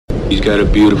He's got a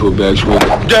beautiful backswing.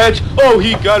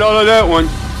 He got all of that one.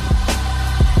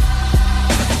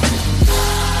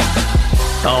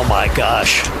 Oh my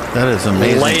gosh. That is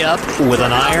amazing. Layup with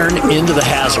an iron into the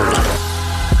hazard.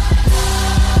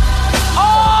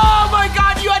 Oh my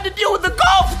God, you had to deal with the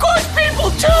golf course people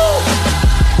too!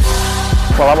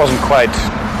 Well, that wasn't quite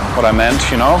what I meant,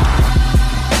 you know.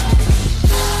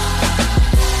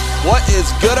 What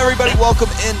is good, everybody? Welcome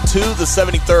into the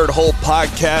 73rd Hole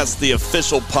Podcast, the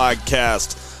official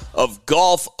podcast of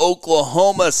Golf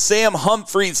Oklahoma. Sam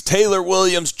Humphreys, Taylor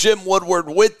Williams, Jim Woodward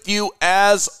with you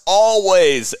as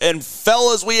always. And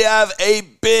fellas, we have a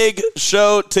big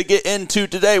show to get into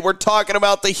today. We're talking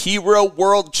about the Hero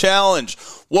World Challenge.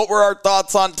 What were our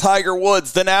thoughts on Tiger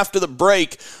Woods? Then after the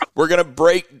break, we're going to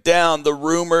break down the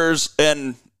rumors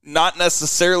and not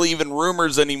necessarily even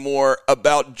rumors anymore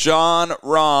about Jon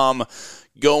Rahm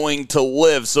going to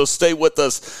LIV. So stay with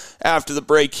us after the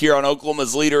break here on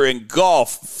Oklahoma's Leader in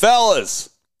Golf.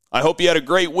 Fellas, I hope you had a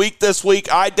great week this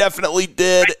week. I definitely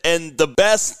did. And the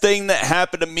best thing that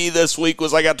happened to me this week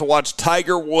was I got to watch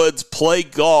Tiger Woods play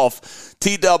golf.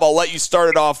 T-Dub, I'll let you start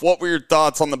it off. What were your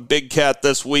thoughts on the Big Cat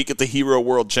this week at the Hero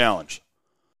World Challenge?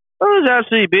 It was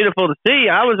absolutely beautiful to see.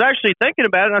 I was actually thinking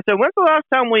about it, and I said, when's the last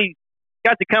time we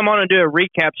got to come on and do a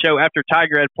recap show after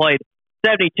Tiger had played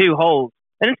 72 holes?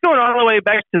 And it's going all the way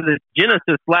back to the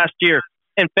Genesis last year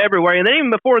in February. And then even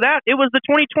before that, it was the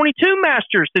 2022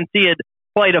 Masters since he had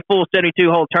played a full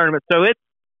 72-hole tournament. So it's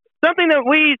something that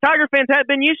we Tiger fans had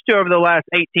been used to over the last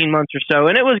 18 months or so.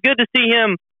 And it was good to see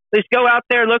him at least go out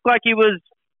there, look like he was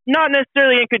not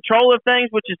necessarily in control of things,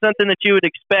 which is something that you would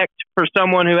expect for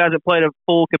someone who hasn't played a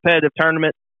full competitive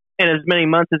tournament in as many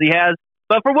months as he has.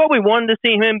 But for what we wanted to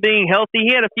see him being healthy,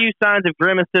 he had a few signs of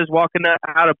grimaces walking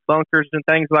out of bunkers and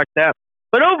things like that.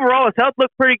 But overall, his health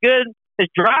looked pretty good.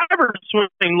 His driver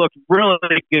swing looked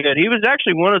really good. He was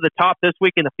actually one of the top this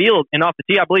week in the field and off the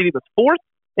tee. I believe he was fourth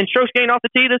in strokes gained off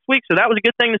the tee this week, so that was a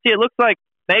good thing to see. It looks like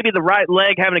maybe the right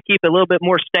leg having to keep it a little bit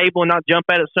more stable and not jump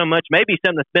at it so much, maybe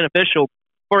something that's beneficial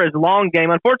for his long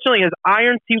game. Unfortunately, his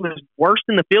irons, he was worst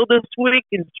in the field this week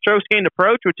in strokes gained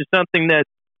approach, which is something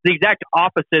that's the exact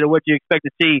opposite of what you expect to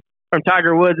see from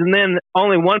Tiger Woods. And then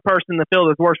only one person in the field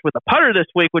was worse with a putter this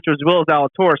week, which was Will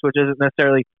Zalatoris, which isn't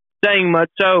necessarily saying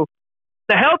much. So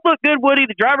the health looked good, Woody.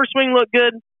 The driver swing looked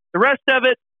good. The rest of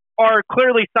it are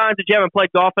clearly signs that you haven't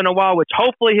played golf in a while, which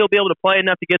hopefully he'll be able to play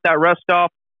enough to get that rust off.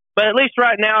 But at least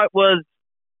right now, it was,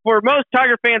 for most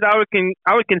Tiger fans, I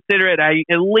would consider it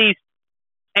at least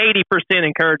 80%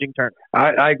 encouraging tournament.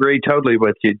 I agree totally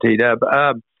with you, T-Dub.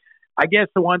 I guess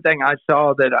the one thing I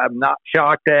saw that I'm not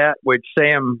shocked at, which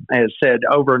Sam has said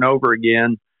over and over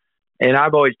again, and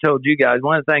I've always told you guys,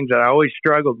 one of the things that I always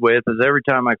struggled with is every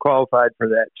time I qualified for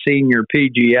that senior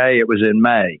PGA, it was in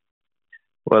May.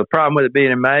 Well, the problem with it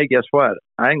being in May, guess what?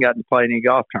 I hadn't gotten to play any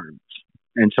golf tournaments.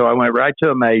 And so I went right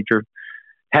to a major,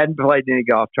 hadn't played any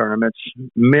golf tournaments,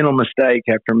 mental mistake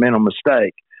after mental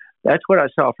mistake. That's what I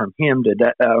saw from him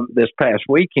today, this past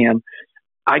weekend.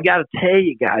 I got to tell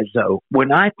you guys, though,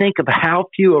 when I think of how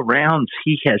few rounds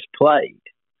he has played,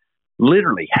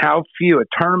 literally how few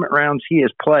tournament rounds he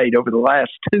has played over the last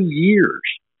 2 years,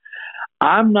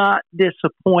 I'm not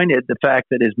disappointed the fact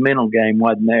that his mental game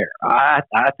wasn't there. I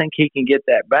think he can get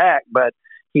that back, but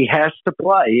he has to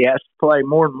play. He has to play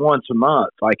more than once a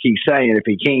month, like he's saying, if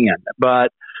he can.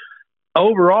 But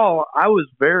overall, I was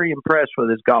very impressed with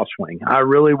his golf swing. I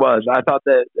really was. I thought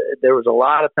that there was a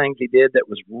lot of things he did that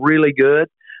was really good,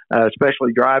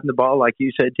 especially driving the ball, like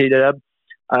you said, T-Dub.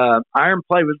 Iron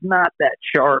play was not that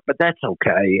sharp, but that's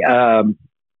okay.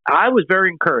 I was very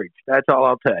encouraged. That's all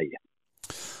I'll tell you.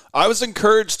 I was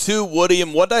encouraged too, Woody,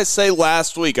 and what did I say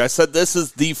last week? I said this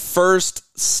is the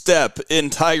first step in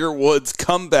Tiger Woods'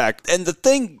 comeback. And the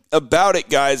thing about it,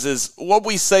 guys, is what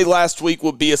we say last week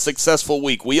would be a successful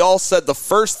week. We all said the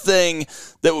first thing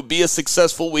that would be a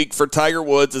successful week for Tiger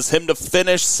Woods is him to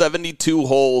finish 72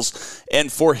 holes and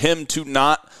for him to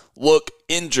not look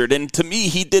injured. And to me,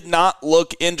 he did not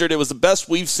look injured. It was the best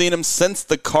we've seen him since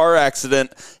the car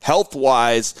accident,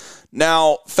 health-wise.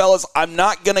 Now, fellas, I'm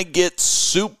not going to get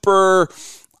super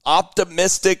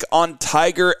optimistic on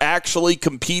Tiger actually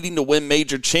competing to win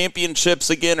major championships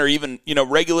again or even,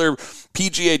 regular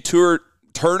PGA Tour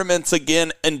tournaments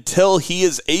again until he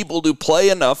is able to play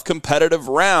enough competitive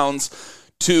rounds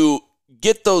to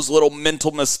get those little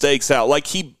mental mistakes out. Like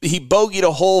he bogeyed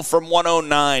a hole from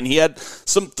 109. He had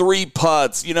some 3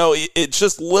 putts. It's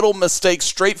just little mistakes,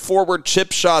 straightforward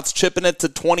chip shots, chipping it to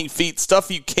 20 feet,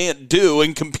 stuff you can't do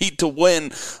and compete to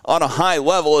win on a high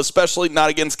level, especially not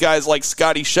against guys like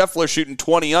Scottie Scheffler shooting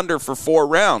 20 under for 4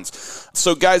 rounds.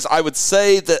 So, guys, I would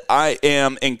say that I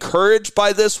am encouraged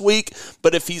by this week,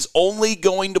 but if he's only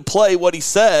going to play what he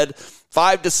said,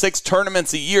 5 to 6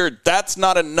 tournaments a year, that's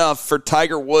not enough for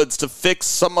Tiger Woods to fix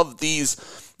some of these,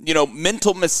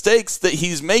 mental mistakes that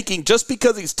he's making. Just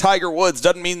because he's Tiger Woods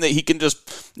doesn't mean that he can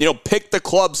just, pick the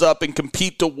clubs up and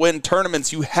compete to win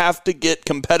tournaments. You have to get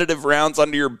competitive rounds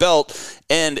under your belt,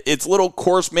 and it's little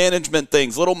course management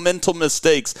things, little mental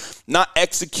mistakes, not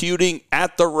executing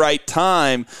at the right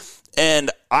time.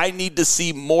 And I need to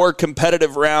see more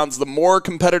competitive rounds. The more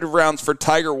competitive rounds for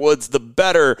Tiger Woods, the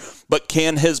better. But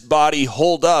can his body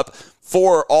hold up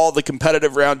for all the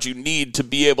competitive rounds you need to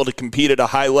be able to compete at a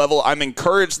high level? I'm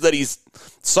encouraged that he's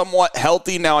somewhat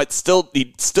healthy. Now, he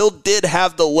still did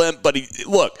have the limp, but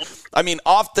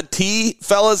off the tee,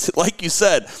 fellas, like you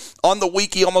said, on the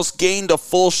week he almost gained a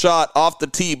full shot off the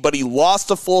tee, but he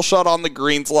lost a full shot on the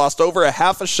greens, lost over a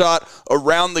half a shot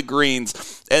around the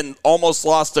greens, and almost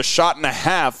lost a shot and a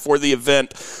half for the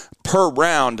event per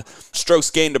round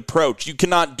strokes gained approach. You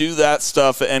cannot do that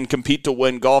stuff and compete to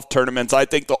win golf tournaments. I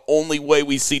think the only way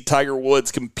we see Tiger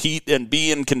Woods compete and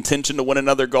be in contention to win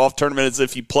another golf tournament is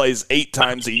if he plays 8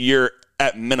 times a year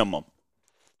at minimum.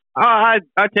 I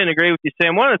tend to agree with you,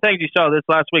 Sam. One of the things you saw this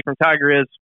last week from Tiger is,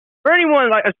 for anyone,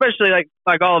 especially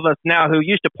like all of us now who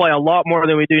used to play a lot more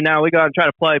than we do now, we go out and try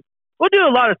to play. We'll do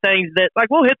a lot of things that,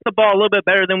 we'll hit the ball a little bit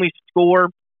better than we score.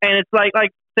 And it's like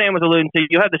Sam was alluding to,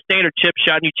 you'll have the standard chip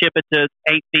shot and you chip it to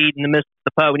 8 feet and miss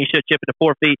the putt when you should chip it to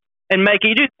 4 feet and make it.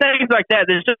 You do things like that.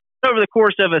 There's just over the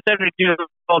course of a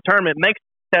 72-hole tournament makes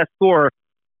that score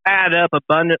add up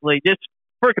abundantly. Just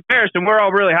for comparison, we're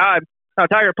all really high.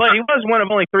 Tiger played. He was one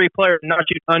of only 3 players not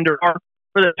shoot under par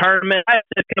for the tournament. I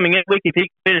said coming in week, if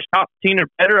he finished top 10 or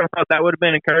better, I thought that would have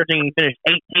been encouraging. He finished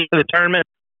 18th for the tournament.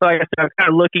 So like I said, I'm kind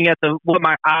of looking at what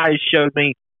my eyes showed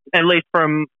me, at least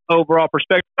from overall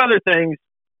perspective. Other things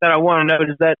that I want to note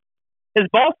is that his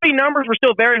ball speed numbers were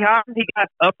still very high. He got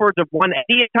upwards of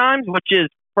 180 at times, which is,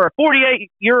 for a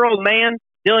 48-year-old man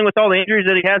dealing with all the injuries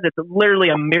that he has, it's literally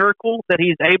a miracle that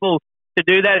he's able to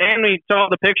do that. And we saw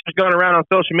the pictures going around on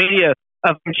social media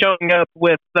of him showing up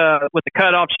with the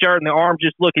cutoff shirt and the arm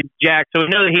just looking jacked. So we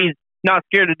know that he's not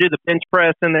scared to do the bench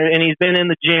press, and he's been in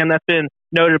the gym. That's been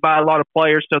noted by a lot of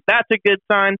players. So that's a good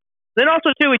sign. Then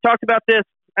also, too, we talked about this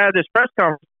at this press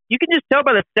conference. You can just tell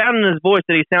by the sound in his voice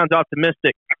that he sounds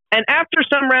optimistic. And after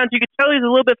some rounds, you could tell he's a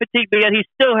little bit fatigued, but yet he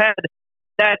still had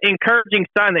that encouraging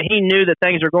sign that he knew that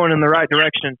things are going in the right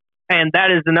direction. And that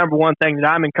is the number one thing that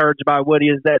I'm encouraged by, Woody,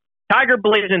 is that Tiger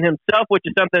believes in himself, which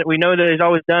is something that we know that he's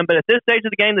always done. But at this stage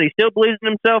of the game, that he still believes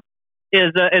in himself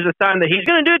is a sign that he's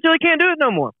going to do it till he can't do it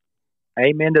no more.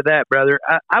 Amen to that, brother.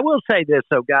 I will say this,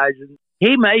 though, guys.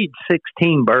 He made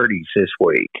 16 birdies this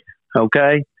week,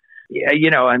 okay?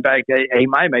 Yeah, in fact, he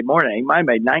might have made more than that. He might have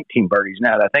made 19 birdies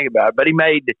now that I think about it. But he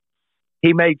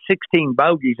made 16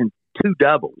 bogeys and 2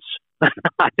 doubles.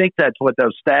 I think that's what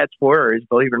those stats were, is,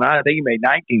 believe it or not. I think he made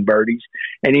 19 birdies,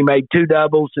 and he made 2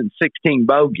 doubles and 16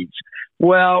 bogeys.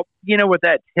 Well, you know what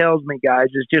that tells me, guys,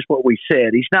 is just what we said.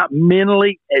 He's not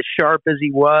mentally as sharp as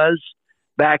he was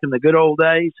back in the good old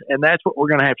days, and that's what we're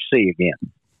going to have to see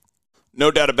again. No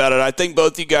doubt about it. I think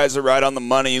both you guys are right on the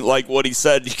money. Like what he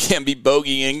said, you can't be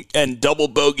bogeying and double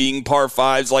bogeying par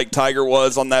 5s like Tiger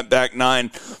was on that back 9.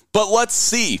 But let's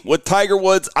see. With Tiger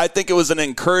Woods, I think it was an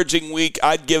encouraging week.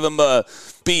 I'd give him a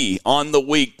B on the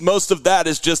week. Most of that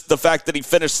is just the fact that he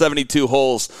finished 72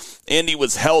 holes and he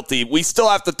was healthy. We still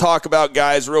have to talk about,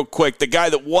 guys, real quick. The guy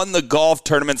that won the golf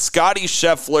tournament, Scottie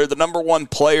Scheffler, the number 1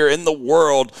 player in the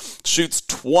world, shoots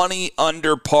 20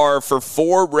 under par for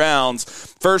 4 rounds.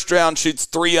 First round shoots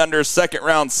 3 under, second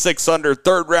round 6 under,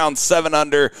 third round 7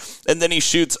 under, and then he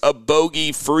shoots a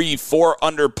bogey-free 4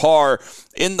 under par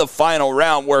in the final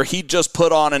round, where he just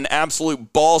put on an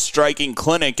absolute ball-striking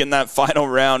clinic in that final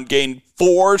round, gained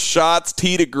 4 shots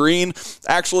tee to green,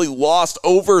 actually lost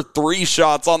over 3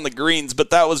 shots on the greens,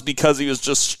 but that was because he was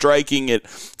just striking it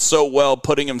so well,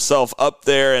 putting himself up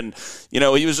there, and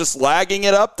he was just lagging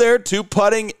it up there,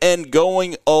 2-putting and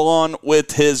going on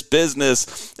with his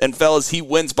business. And fellas, he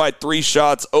wins by 3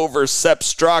 shots over Sepp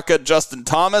Straka. Justin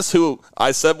Thomas, who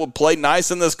I said would play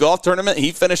nice in this golf tournament,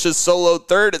 he finishes solo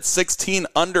third at 16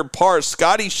 under par.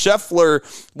 Scottie Scheffler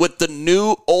with the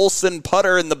new Olsen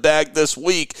putter in the bag this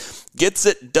week gets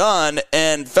it done.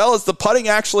 And, fellas, the putting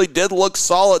actually did look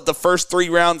solid the first 3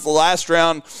 rounds. The last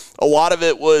round, a lot of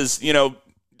it was,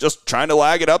 just trying to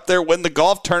lag it up there, win the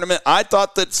golf tournament. I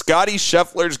thought that Scottie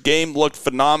Scheffler's game looked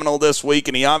phenomenal this week,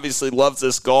 and he obviously loves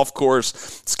this golf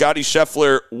course. Scottie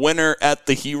Scheffler, winner at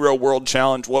the Hero World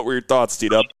Challenge. What were your thoughts,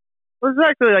 T-Dub? Well,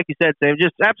 exactly like you said, Sam.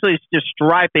 Just absolutely just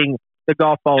striping the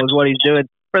golf ball is what he's doing.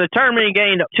 For the tournament, he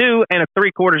gained 2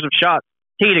 3/4 of shots,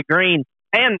 tee to green.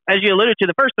 And as you alluded to,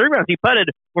 the first 3 rounds, he putted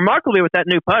remarkably with that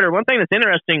new putter. One thing that's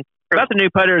interesting about the new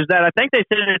putter is that I think they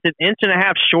said it's 1.5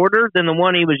 inches shorter than the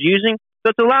one he was using. So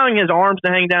it's allowing his arms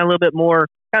to hang down a little bit more,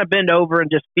 kind of bend over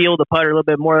and just feel the putter a little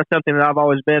bit more. That's something that I've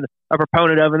always been a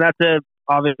proponent of, and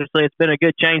obviously it's been a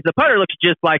good change. The putter looks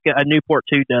just like a Newport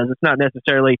 2 does. It's not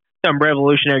necessarily some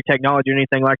revolutionary technology or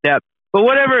anything like that. But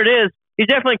whatever it is, he's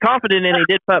definitely confident in it.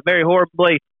 He did putt very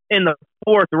horribly in the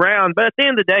 4th round. But at the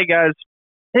end of the day, guys,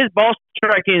 his ball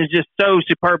striking is just so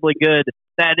superbly good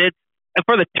that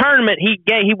for the tournament, he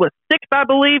was 6th, I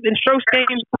believe, in strokes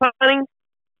gained putting.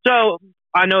 So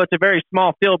I know it's a very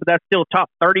small field, but that's still top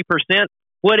 30%.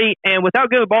 Woody, and without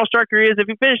good ball striker he is, if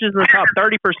he finishes in the top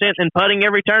 30% in putting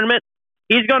every tournament,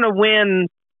 he's going to win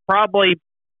probably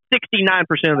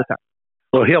 69% of the time.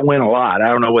 Well, he'll win a lot. I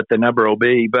don't know what the number will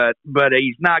be, but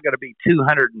he's not going to be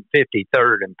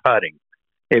 253rd in putting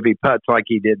if he putts like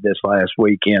he did this last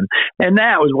weekend. And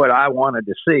that was what I wanted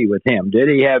to see with him. Did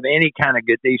he have any kind of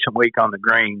good, decent week on the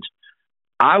greens?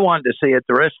 I wanted to see it.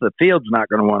 The rest of the field's not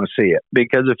going to want to see it,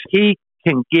 because if he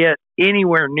can get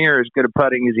anywhere near as good a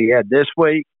putting as he had this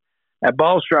week, that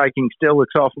ball striking still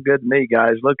looks awful good to me,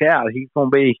 guys. Look out. He's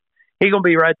going to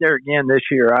be right there again this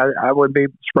year. I wouldn't be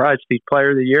surprised if he's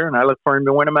player of the year, and I look for him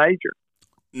to win a major.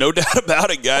 No doubt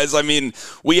about it, guys. I mean,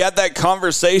 we had that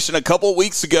conversation a couple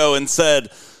weeks ago and said,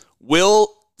 will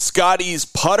Scottie's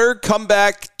putter come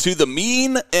back to the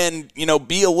mean and,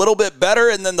 be a little bit better,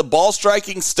 and then the ball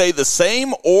striking stay the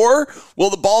same? Or will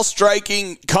the ball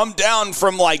striking come down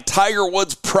from like Tiger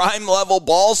Woods' prime level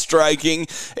ball striking,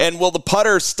 and will the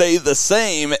putter stay the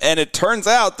same? And it turns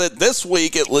out that this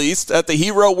week, at least at the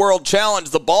Hero World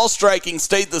Challenge, the ball striking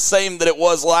stayed the same that it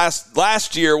was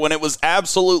last year when it was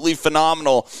absolutely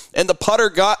phenomenal. And the putter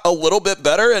got a little bit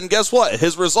better, and guess what?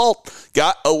 His result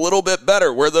got a little bit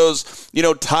better, where those,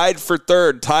 tied for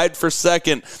 3rd, tied for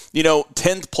 2nd,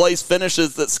 10th place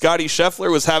finishes that Scottie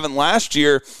Scheffler was having last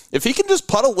year. If he can just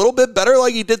putt a little bit better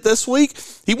like he did this week,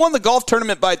 he won the golf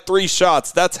tournament by 3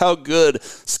 shots. That's how good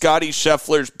Scottie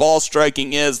Scheffler's ball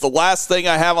striking is. The last thing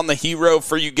I have on the Hero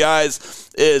for you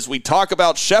guys is we talk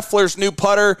about Scheffler's new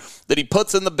putter that he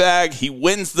puts in the bag. He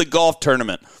wins the golf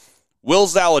tournament. Will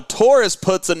Zalatoris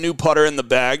puts a new putter in the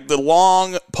bag, the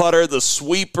long putter, the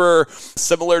sweeper,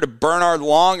 similar to Bernhard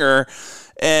Langer,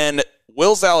 and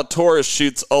Will Zalatoris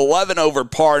shoots 11 over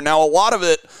par. Now, a lot of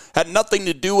it had nothing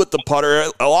to do with the putter.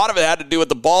 A lot of it had to do with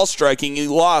the ball striking. He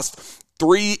lost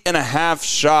 3.5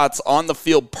 shots on the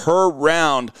field per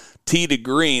round, tee to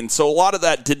green. So a lot of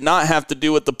that did not have to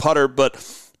do with the putter, but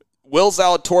Will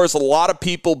Zalatoris, a lot of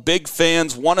people, big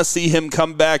fans, want to see him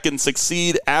come back and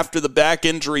succeed after the back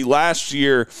injury last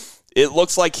year. It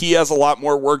looks like he has a lot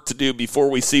more work to do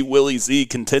before we see Willie Z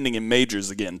contending in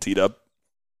majors again, T-Dub.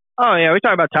 Oh, yeah, we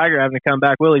talk about Tiger having to come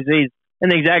back. Willie Z's in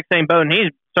the exact same boat, and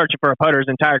he's searching for a putter his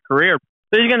entire career.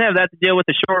 So he's going to have that to deal with.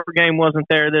 The short game wasn't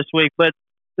there this week, but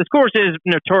this course is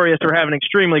notorious for having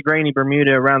extremely grainy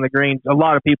Bermuda around the greens. A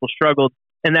lot of people struggled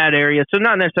in that area, so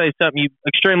not necessarily something you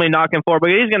extremely knock him for, but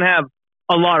he's going to have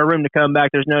a lot of room to come back.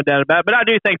 There's no doubt about it. But I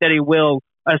do think that he will,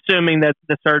 assuming that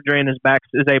the surgery in his back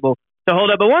is able to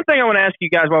hold up. But one thing I want to ask you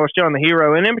guys while we're still on the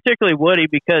Hero, and in particular Woody,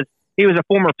 because he was a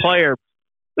former player,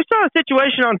 we saw a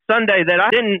situation on Sunday that I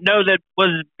didn't know that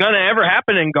was going to ever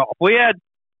happen in golf. We had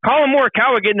Colin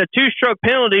Morikawa getting a 2-stroke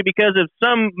penalty because of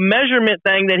some measurement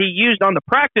thing that he used on the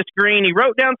practice green. He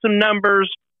wrote down some numbers,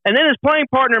 and then his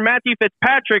playing partner, Matthew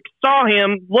Fitzpatrick, saw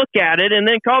him look at it and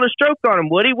then called a stroke on him.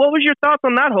 Woody, what was your thoughts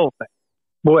on that whole thing?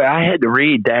 Boy, I had to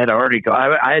read that article.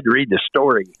 I had to read the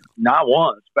story not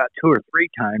once, about 2 or 3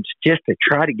 times, just to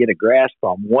try to get a grasp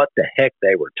on what the heck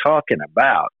they were talking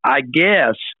about. I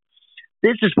guess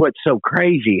this is what's so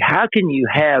crazy. How can you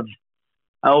have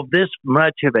this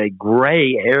much of a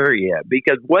gray area?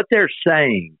 Because what they're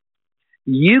saying,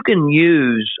 you can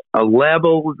use a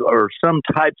level or some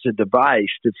types of device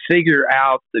to figure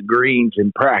out the greens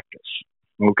in practice,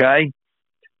 okay?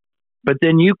 But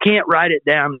then you can't write it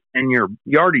down in your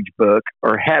yardage book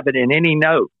or have it in any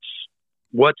notes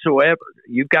whatsoever.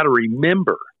 You've got to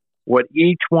remember what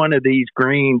each one of these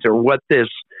greens or what this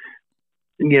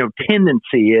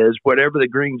tendency is, whatever the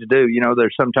greens do.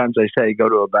 There's sometimes they say go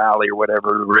to a valley or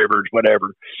whatever, rivers,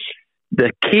 whatever.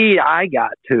 the key I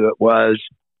got to it was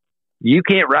you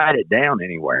can't write it down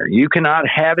anywhere. You cannot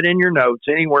have it in your notes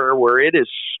anywhere where it is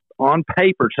on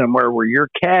paper somewhere where your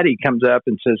caddy comes up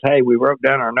and says, hey, we wrote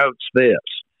down our notes this.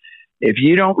 If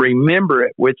you don't remember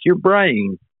it with your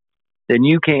brain, then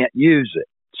you can't use it.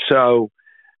 So,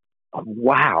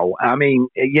 wow. I mean,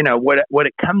 what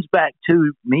it comes back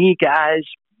to me, guys,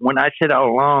 when I said all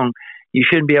along, you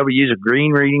shouldn't be able to use a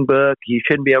green reading book. You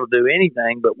shouldn't be able to do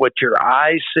anything but what your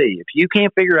eyes see. If you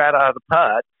can't figure out how to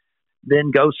putt,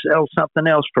 then go sell something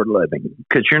else for a living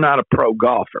because you're not a pro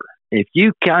golfer. If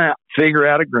you can't figure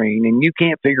out a green and you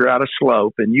can't figure out a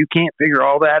slope and you can't figure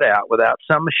all that out without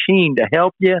some machine to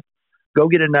help you, go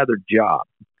get another job.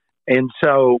 And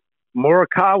so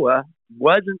Morikawa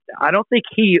I don't think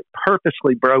he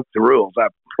purposely broke the rules.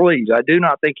 I do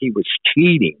not think he was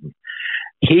cheating.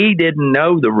 He didn't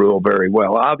know the rule very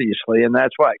well, obviously, and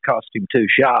that's why it cost him 2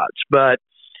 shots. But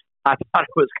I thought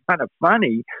it was kind of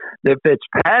funny that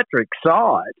Fitzpatrick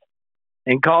saw it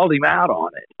and called him out on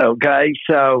it. Okay.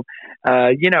 So,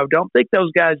 don't think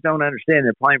those guys don't understand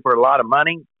they're playing for a lot of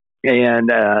money,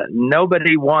 and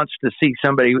nobody wants to see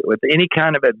somebody with any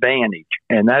kind of advantage.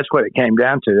 And that's what it came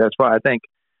down to. That's why I think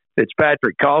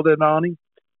Fitzpatrick called it on him.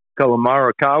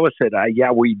 Morikawa said,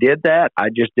 yeah, we did that. I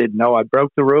just didn't know I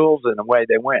broke the rules, and away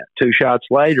they went. 2 shots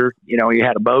later, he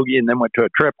had a bogey and then went to a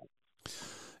triple.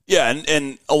 Yeah,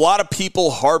 and a lot of people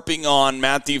harping on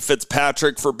Matthew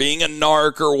Fitzpatrick for being a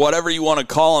narc or whatever you want to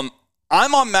call him.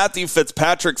 I'm on Matthew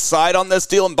Fitzpatrick's side on this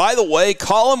deal. And by the way,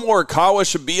 Colin Morikawa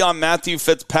should be on Matthew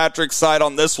Fitzpatrick's side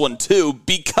on this one too,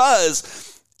 because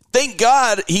thank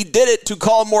God he did it to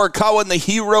Colin Morikawa in the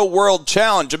Hero World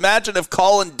Challenge. Imagine if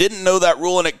Colin didn't know that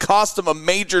rule and it cost him a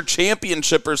major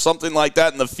championship or something like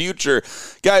that in the future.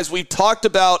 Guys, we've talked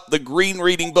about the green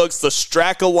reading books, the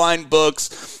Strakaline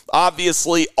books,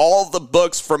 obviously all the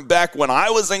books from back when I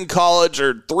was in college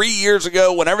or 3 years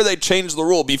ago, whenever they changed the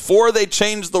rule. Before they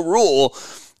changed the rule,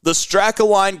 the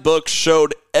Strakaline book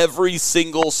showed every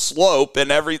single slope and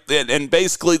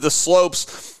basically the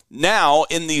slopes now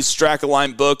in these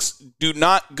Strakaline books do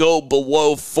not go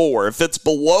below 4. If it's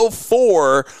below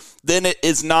 4, then it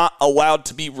is not allowed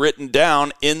to be written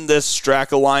down in this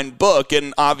Strakaline book.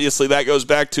 And obviously that goes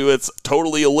back to it's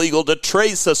totally illegal to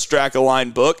trace a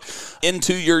Strakaline book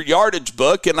into your yardage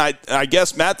book. And I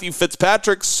guess Matthew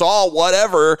Fitzpatrick saw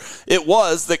whatever it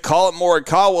was that Colin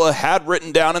Morikawa had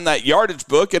written down in that yardage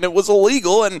book, and it was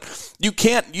illegal. And you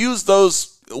can't use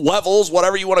those levels,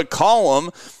 whatever you want to call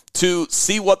them, to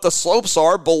see what the slopes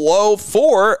are below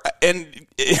 4, and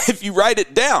if you write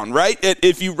it down, right?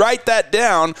 If you write that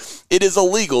down, it is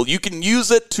illegal. You can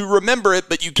use it to remember it,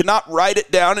 but you cannot write it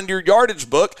down in your yardage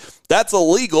book. That's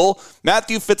illegal.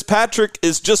 Matthew Fitzpatrick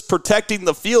is just protecting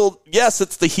the field. Yes,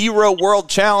 it's the Hero World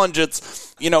Challenge.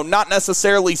 It's, not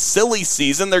necessarily silly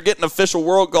season. They're getting official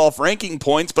World Golf Ranking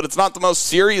points, but it's not the most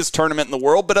serious tournament in the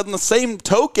world. But on the same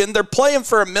token, they're playing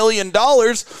for $1 million.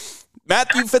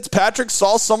 Matthew Fitzpatrick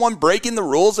saw someone breaking the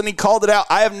rules and he called it out.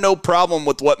 I have no problem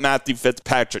with what Matthew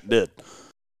Fitzpatrick did.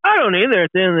 I don't either at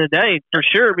the end of the day, for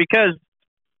sure, because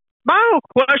my whole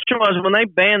question was when they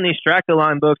banned these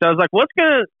Strakaline books, I was like, what's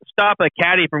going to stop a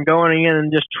caddy from going in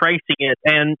and just tracing it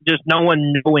and just no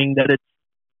one knowing that it's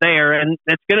there? And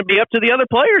it's going to be up to the other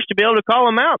players to be able to call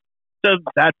them out. So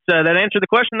that answered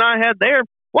the question I had there.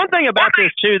 One thing about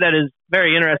this, too, that is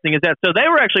very interesting is that so they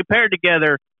were actually paired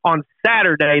together on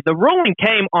Saturday. The ruling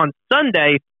came on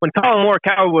Sunday when Colin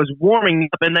Morikawa was warming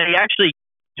up, and they actually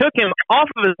took him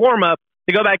off of his warm-up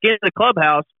to go back into the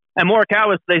clubhouse. And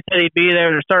Morikawa, they said he'd be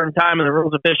there at a certain time, and the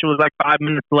rules official was like 5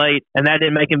 minutes late, and that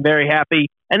didn't make him very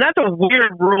happy. And that's a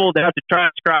weird rule to have to try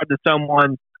to describe to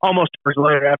someone almost hours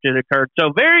later after it occurred. So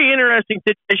very interesting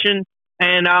situation,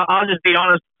 and I'll just be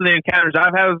honest, the encounters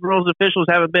I've had with rules officials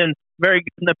haven't been very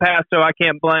good in the past, so I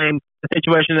can't blame the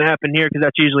situation that happened here because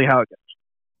that's usually how it goes.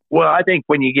 Well, I think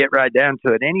when you get right down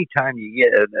to it, anytime you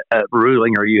get a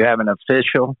ruling or you have an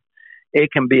official,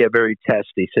 it can be a very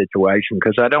testy situation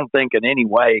because I don't think in any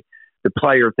way the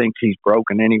player thinks he's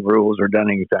broken any rules or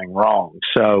done anything wrong.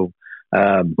 So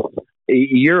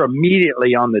you're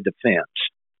immediately on the defense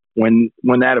when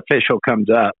that official comes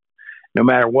up, no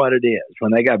matter what it is,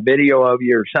 when they got video of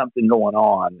you or something going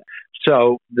on.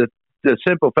 So the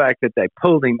simple fact that they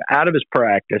pulled him out of his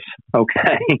practice,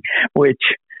 okay, which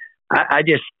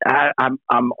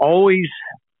I'm always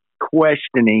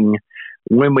questioning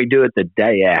when we do it the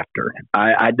day after.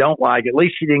 I don't like, at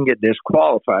least you didn't get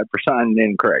disqualified for signing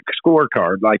an incorrect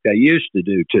scorecard like they used to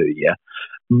do to you.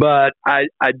 But I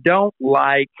don't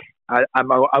like, I'm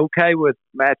okay with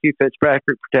Matthew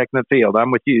Fitzpatrick protecting the field.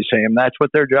 I'm with you, Sam. That's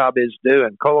what their job is to do.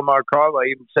 And Colin Morikawa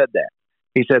even said that.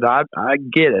 He said, I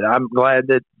get it. I'm glad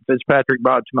that Fitzpatrick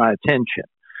brought it to my attention.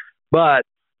 But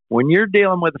when you're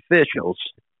dealing with officials,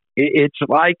 it's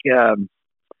like, you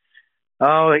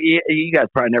guys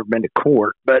probably never been to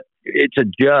court, but it's a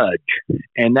judge.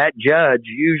 And that judge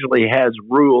usually has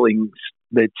rulings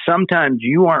that sometimes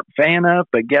you aren't a fan of,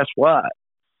 but guess what?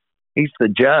 He's the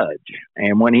judge.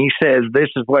 And when he says this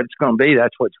is what it's going to be,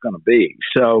 that's what it's going to be.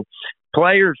 So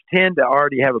players tend to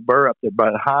already have a burr up their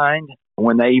behind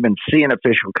when they even see an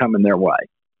official coming their way.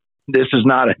 This is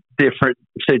not a different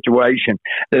situation.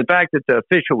 The fact that the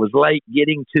official was late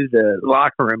getting to the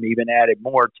locker room even added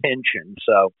more tension.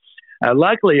 So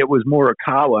luckily it was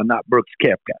Morikawa, not Brooks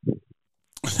Koepka.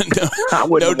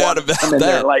 No doubt about that.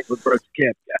 There late with Brooks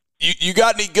Koepka. You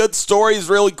got any good stories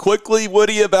really quickly,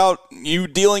 Woody, about you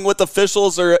dealing with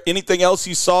officials or anything else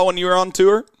you saw when you were on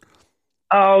tour?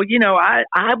 Oh,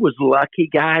 I was lucky,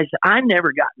 guys. I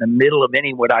never got in the middle of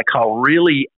any what I call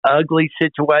really ugly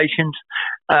situations.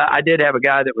 I did have a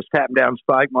guy that was tapping down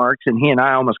spike marks, and he and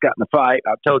I almost got in a fight.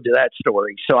 I've told you that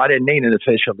story, so I didn't need an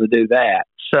official to do that.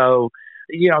 So,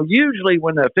 usually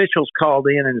when the officials called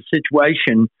in a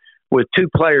situation with two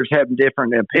players having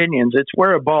different opinions, it's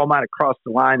where a ball might have crossed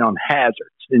the line on hazards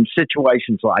in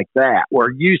situations like that,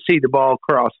 where you see the ball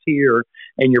cross here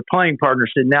and your playing partner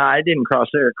said, no, I didn't cross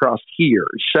there, it crossed here.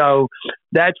 So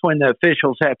that's when the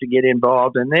officials have to get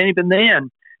involved. And then even then,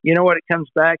 you know what it comes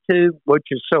back to, which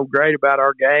is so great about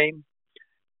our game?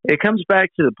 It comes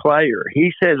back to the player.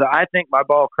 He says, I think my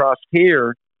ball crossed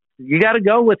here. You got to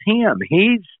go with him.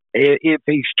 If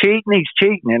he's cheating, he's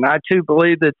cheating. And I, too,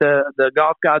 believe that the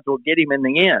golf gods will get him in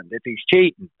the end if he's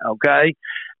cheating, okay?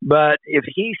 But if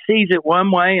he sees it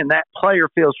one way and that player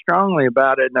feels strongly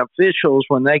about it, and officials,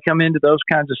 when they come into those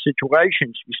kinds of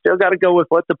situations, you still got to go with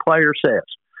what the player says.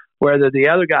 Whether the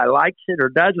other guy likes it or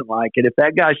doesn't like it, if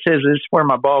that guy says this is where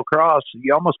my ball crossed,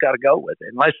 you almost got to go with it,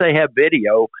 unless they have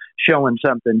video showing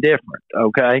something different,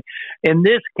 okay? In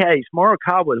this case,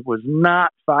 Morikawa was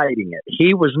not fighting it.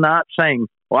 He was not saying,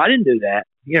 well, I didn't do that.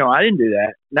 I didn't do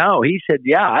that. No, he said,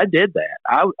 yeah, I did that.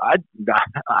 I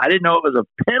didn't know it was a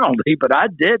penalty, but I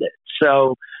did it.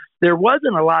 So there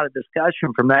wasn't a lot of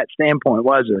discussion from that standpoint,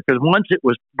 was there? Because once it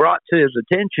was brought to his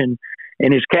attention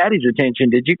and his caddy's attention,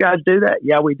 did you guys do that?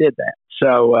 Yeah, we did that.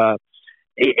 So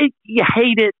you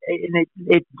hate it, and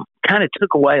it kind of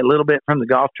took away a little bit from the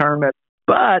golf tournament.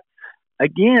 But,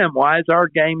 again, why is our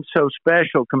game so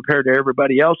special compared to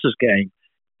everybody else's game?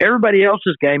 Everybody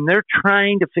else's game, they're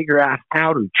trying to figure out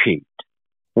how to cheat.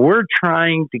 We're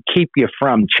trying to keep you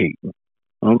from cheating,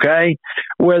 okay?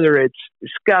 Whether it's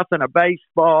scuffing a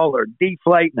baseball or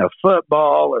deflating a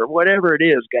football or whatever it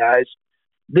is, guys,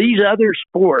 these other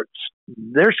sports,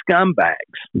 they're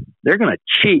scumbags. They're going to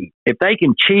cheat. If they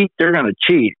can cheat, they're going to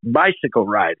cheat. Bicycle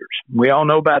riders, we all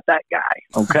know about that guy,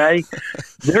 okay?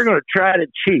 They're going to try to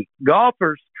cheat.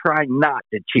 Golfers try not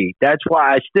to cheat. That's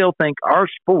why I still think our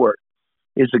sport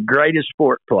is the greatest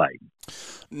sport played.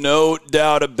 No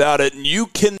doubt about it. And you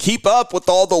can keep up with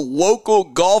all the local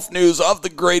golf news of the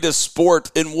greatest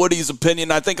sport, in Woody's opinion.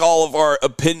 I think all of our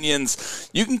opinions.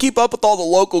 You can keep up with all the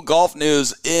local golf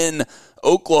news in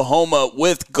Oklahoma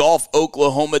with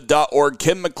golfoklahoma.org.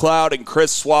 Kim McLeod and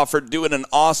Chris Swafford doing an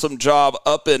awesome job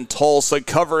up in Tulsa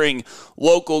covering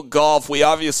local golf. We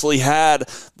obviously had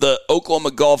the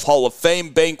Oklahoma Golf Hall of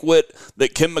Fame banquet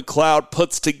that Kim McLeod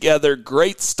puts together.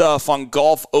 Great stuff on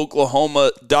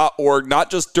golfoklahoma.org, not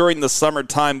just during the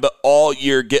summertime, but all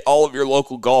year. Get all of your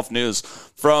local golf news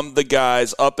from the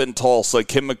guys up in Tulsa,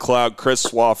 Kim McLeod, Chris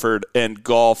Swafford, and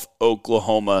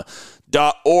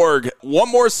golfoklahoma.org. One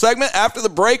more segment after the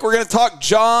break. We're going to talk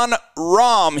Jon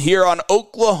Rahm here on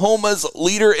Oklahoma's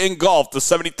Leader in Golf, the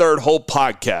 73rd Hole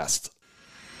Podcast.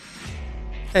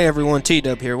 Hey everyone,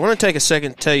 T-Dub here. I want to take a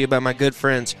second to tell you about my good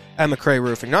friends at McRae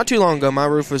Roofing. Not too long ago, my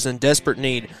roof was in desperate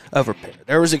need of repair.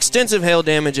 There was extensive hail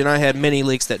damage, and I had many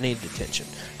leaks that needed attention.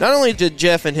 Not only did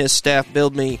Jeff and his staff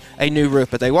build me a new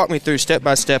roof, but they walked me through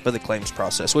step-by-step of the claims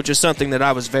process, which is something that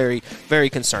I was very, very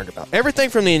concerned about. Everything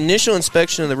from the initial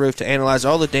inspection of the roof to analyze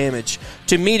all the damage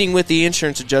to meeting with the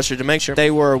insurance adjuster to make sure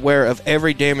they were aware of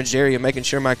every damaged area, making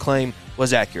sure my claim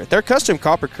was accurate. Their custom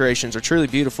copper creations are truly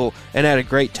beautiful and add a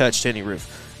great touch to any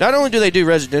roof. Not only do they do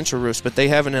residential roofs, but they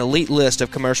have an elite list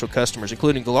of commercial customers,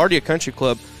 including Gaillardia Country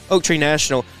Club, Oak Tree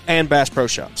National, and Bass Pro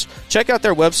Shops. Check out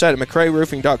their website at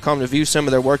McRaeRoofing.com to view some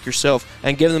of their work yourself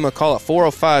and give them a call at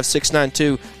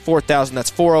 405-692-4000. That's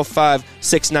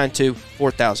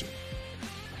 405-692-4000.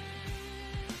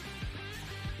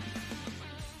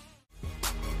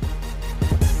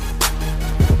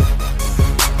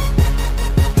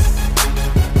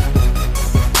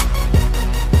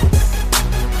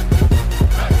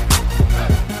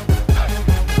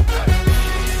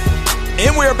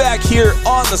 back here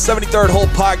on the 73rd Hole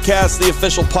Podcast, the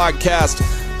official podcast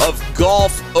of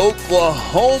Golf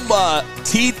Oklahoma.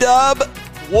 T-Dub,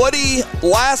 Woody,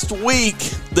 last week,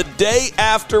 the day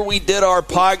after we did our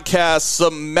podcast,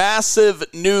 some massive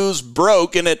news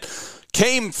broke, and it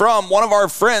came from one of our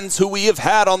friends who we have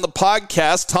had on the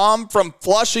podcast, Tom from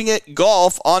Flushing It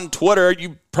Golf on Twitter.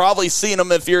 You've probably seen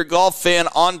him if you're a golf fan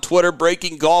on Twitter,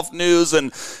 breaking golf news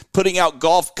and putting out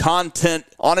golf content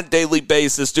on a daily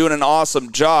basis, doing an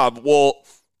awesome job. Well,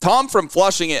 Tom from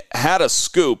Flushing It had a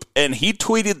scoop, and he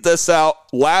tweeted this out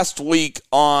last week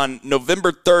on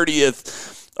November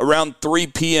 30th, around 3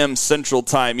 p.m. Central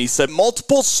Time. He said,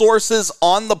 multiple sources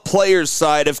on the players'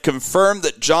 side have confirmed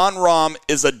that Jon Rahm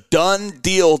is a done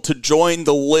deal to join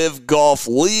the LIV Golf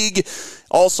League.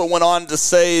 Also went on to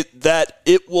say that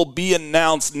it will be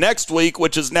announced next week,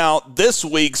 which is now this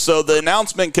week, so the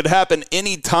announcement could happen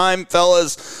anytime,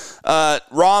 fellas.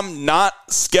 Rahm not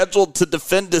scheduled to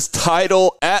defend his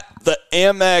title at the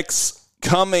Amex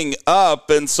coming up,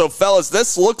 and so, fellas,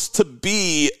 this looks to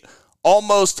be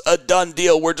almost a done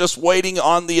deal. We're just waiting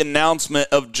on the announcement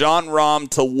of Jon Rahm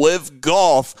to LIV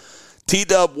Golf.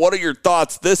 T-Dub, what are your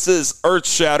thoughts? This is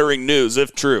earth-shattering news,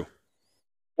 if true.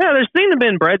 Yeah, there seem to have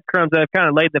been breadcrumbs that have kind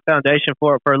of laid the foundation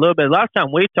for it for a little bit. Last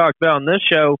time we talked about on this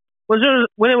show was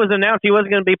when it was announced he wasn't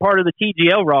going to be part of the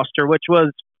TGL roster, which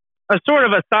was a sort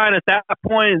of a sign at that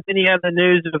point. And then you have the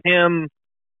news of him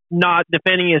not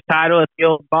defending his title at the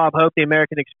old Bob Hope, the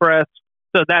American Express.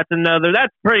 So that's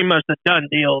pretty much a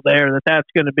done deal there, that's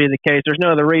going to be the case. There's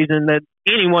no other reason that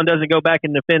anyone doesn't go back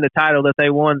and defend the title that they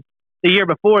won the year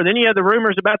before. Then you have the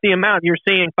rumors about the amount. You're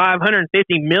seeing $550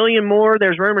 million more.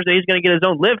 There's rumors that he's going to get his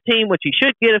own LIV team, which he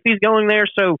should get if he's going there.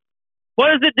 So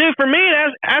what does it do for me?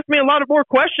 It asks me a lot of more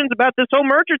questions about this whole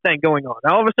merger thing going on.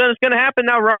 All of a sudden it's going to happen.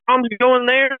 Now Rahm's going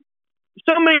there.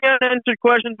 So many unanswered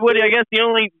questions, Woody. I guess the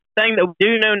only thing that we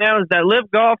do know now is that LIV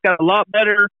Golf got a lot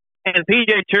better, and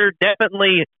PGA Tour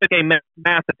definitely took a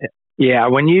massive hit. Yeah,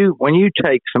 when you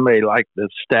take somebody like the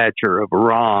stature of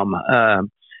Rahm,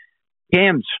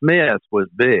 Cam Smith was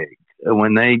big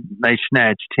when they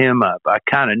snatched him up. I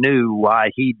kind of knew why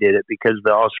he did it, because of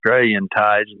the Australian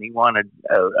ties, and he wanted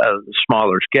a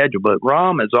smaller schedule. But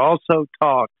Rahm has also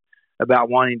talked about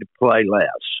wanting to play less.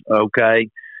 Okay.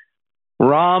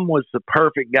 Rahm was the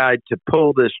perfect guy to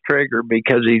pull this trigger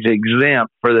because he's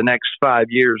exempt for the next 5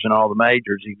 years in all the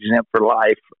majors. He's exempt for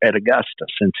life at Augusta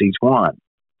since he's won.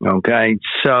 Okay,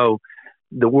 so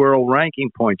the world ranking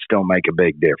points don't make a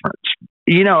big difference.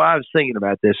 You know, I was thinking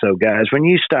about this, guys, when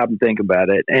you stop and think about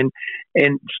it, and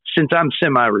since I'm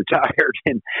semi-retired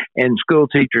and school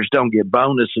teachers don't get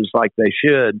bonuses like they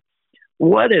should,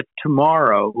 what if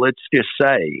tomorrow, let's just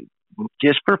say,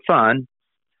 just for fun,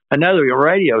 another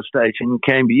radio station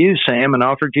came to you, Sam, and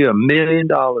offered you $1 million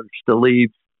to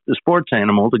leave the sports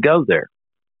animal to go there?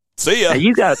 See ya. Now,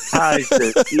 you got ties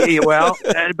to,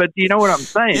 but you know what I'm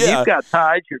saying? Yeah. You've got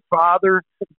ties, your father,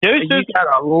 and you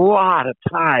got a lot of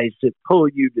ties that pull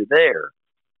you to there.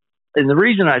 And the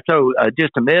reason I throw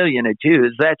just $1 million at you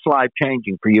is that's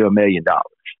life-changing for you, $1 million.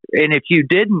 And if you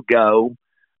didn't go,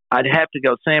 I'd have to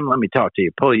go, Sam, let me talk to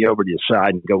you, pull you over to your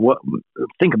side and go,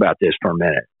 think about this for a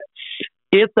minute.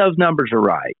 If those numbers are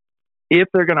right, if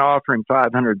they're going to offer him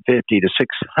 $550 to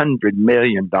 $600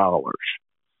 million,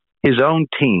 his own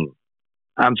team,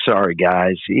 I'm sorry,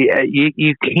 guys,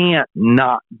 you can't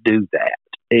not do that,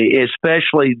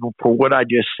 especially for what I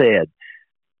just said.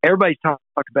 Everybody's talked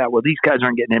about, well, these guys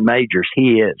aren't getting in majors.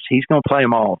 He is. He's going to play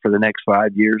them all for the next 5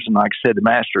 years, and like I said, the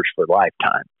Masters for a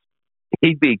lifetime.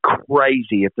 He'd be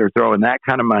crazy if they're throwing that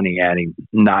kind of money at him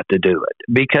not to do it,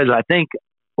 because I think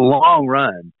long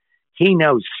run, he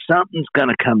knows something's going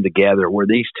to come together where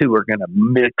these two are going to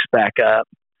mix back up,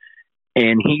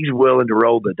 and he's willing to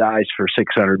roll the dice for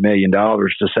 $600 million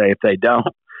to say, if they don't,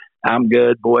 I'm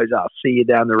good, boys. I'll see you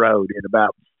down the road in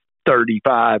about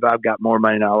 35. I've got more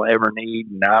money than I'll ever need,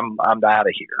 and I'm out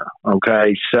of here.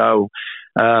 Okay, so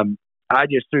I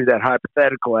just threw that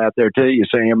hypothetical out there to you,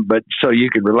 Sam, but so you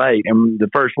could relate. And the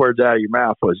first words out of your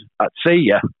mouth was, I'd see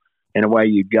ya, and away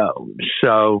you go.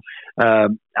 So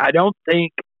I don't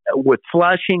think, with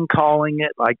Flushing calling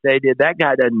it like they did, that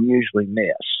guy doesn't usually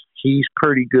miss. He's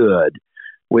pretty good.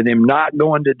 With him not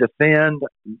going to defend,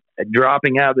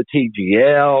 dropping out of the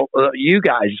TGL, you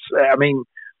guys, I mean,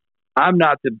 I'm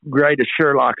not the greatest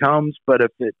Sherlock Holmes, but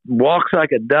if it walks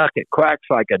like a duck, it quacks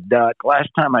like a duck. Last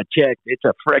time I checked, it's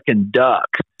a frickin' duck.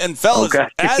 And fellas, okay?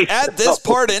 add this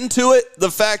part into it,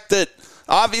 the fact that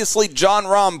Obviously, Jon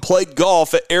Rahm played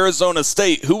golf at Arizona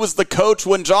State. Who was the coach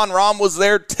when Jon Rahm was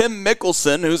there? Tim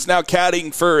Mickelson, who's now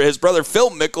caddying for his brother Phil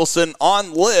Mickelson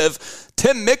on LIV.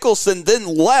 Tim Mickelson then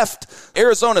left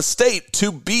Arizona State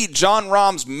to be Jon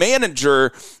Rahm's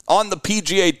manager on the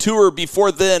PGA Tour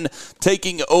before then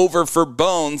taking over for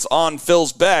Bones on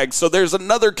Phil's bag. So there's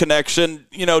another connection,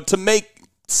 to make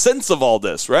sense of all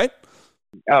this, right?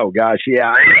 Oh, gosh,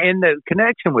 yeah. And the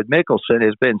connection with Mickelson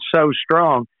has been so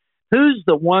strong. Who's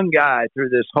the one guy through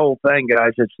this whole thing,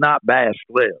 guys, that's not bashed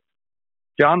LIV?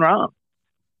 Jon Rahm.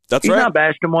 That's He's right. not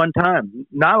bashed him one time.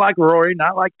 Not like Rory,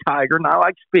 not like Tiger, not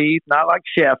like Spieth, not like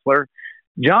Scheffler.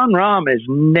 Jon Rahm has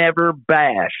never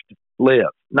bashed LIV.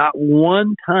 Not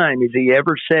one time has he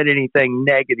ever said anything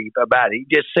negative about it. He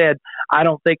just said, I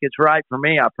don't think it's right for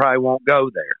me. I probably won't go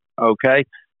there. Okay?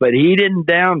 But he didn't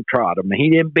downtrot him. He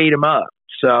didn't beat him up.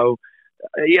 So,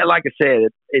 yeah, like I said,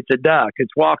 it's a duck. It's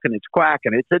walking, it's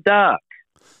quacking. It's a duck.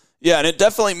 Yeah, and it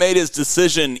definitely made his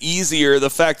decision easier, the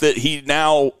fact that he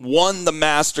now won the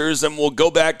Masters and will go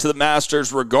back to the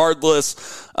Masters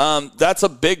regardless. That's a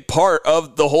big part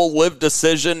of the whole LIV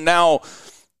decision. Now,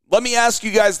 let me ask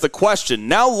you guys the question.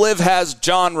 Now LIV has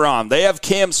Jon Rahm. They have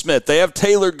Cam Smith. They have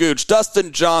Taylor Gooch,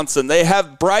 Dustin Johnson. They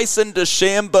have Bryson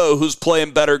DeChambeau, who's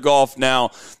playing better golf now.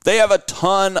 They have a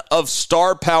ton of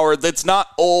star power that's not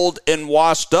old and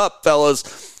washed up,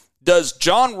 fellas. Does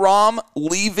Jon Rahm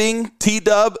leaving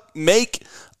T-Dub make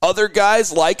other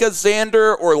guys like a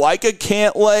Xander or like a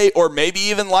Cantlay or maybe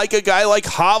even like a guy like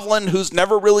Hovland, who's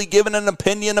never really given an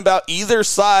opinion about either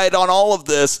side on all of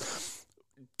this?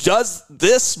 Does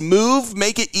this move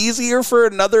make it easier for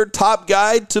another top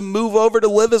guy to move over to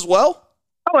LIV as well?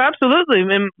 Oh, absolutely.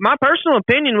 In my personal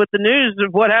opinion, with the news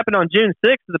of what happened on June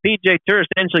 6th, the PGA Tour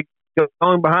essentially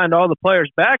going behind all the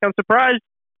players back, I'm surprised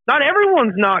not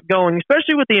everyone's not going,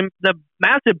 especially with the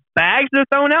massive bags they're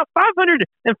throwing out, $550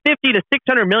 to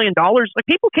 $600 million. Like,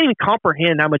 people can't even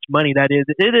comprehend how much money that is.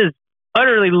 It is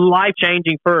utterly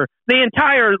life-changing for the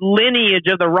entire lineage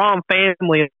of the Rahm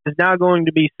family. Is now going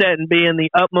to be set and be in the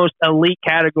utmost elite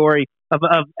category of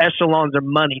echelons of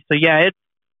money. So, yeah, it's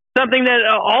something that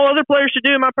all other players should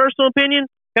do, in my personal opinion,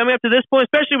 coming up to this point,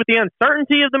 especially with the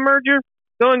uncertainty of the merger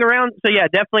going around. So, yeah,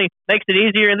 definitely makes it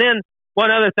easier. And then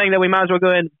one other thing that we might as well go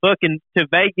ahead and book into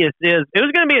Vegas is it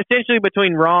was going to be essentially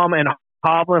between Rahm and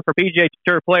Hovland for PGA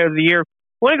Tour Player of the Year.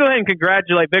 I want to go ahead and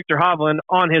congratulate Victor Hovland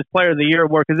on his Player of the Year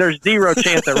award because there's zero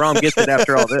chance that Rahm gets it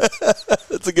after all this.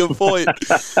 That's a good point.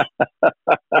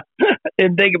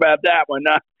 Didn't think about that one.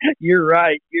 You're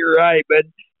right. But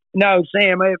no,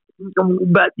 Sam,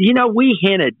 but, we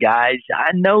hinted, guys.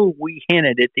 I know we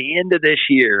hinted at the end of this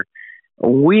year.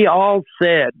 We all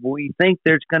said we think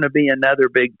there's going to be another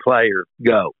big player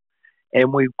go.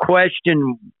 And we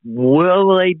questioned,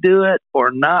 will they do it or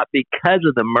not because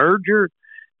of the merger?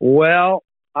 Well,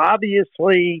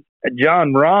 obviously,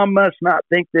 Jon Rahm must not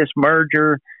think this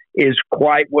merger is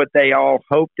quite what they all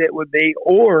hoped it would be,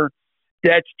 or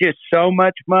that's just so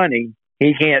much money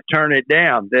he can't turn it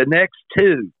down. The next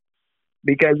two,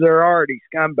 because they're already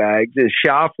scumbags, is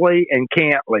Scheffler and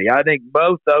Cantlay. I think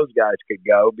both those guys could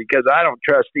go because I don't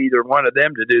trust either one of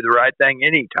them to do the right thing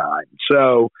anytime.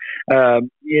 So, if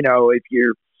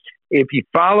you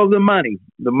follow the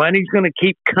money's going to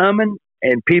keep coming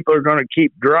and people are going to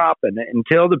keep dropping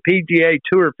until the PGA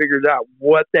Tour figures out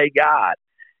what they got.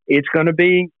 It's going to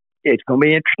be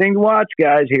interesting to watch,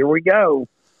 guys. Here we go.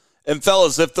 And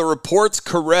fellas, if the report's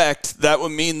correct, that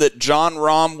would mean that Jon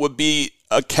Rahm would be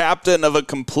a captain of a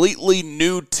completely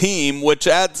new team, which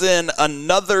adds in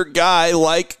another guy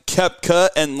like Koepka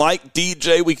and like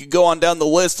DJ. We could go on down the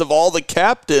list of all the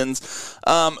captains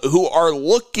who are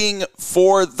looking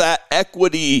for that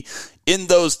equity in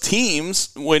those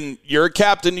teams. When you're a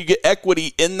captain, you get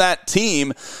equity in that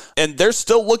team, and they're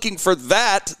still looking for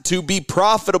that to be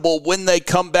profitable when they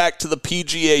come back to the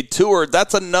PGA Tour.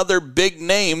 That's another big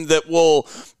name that will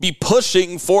be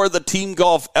pushing for the team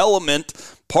golf element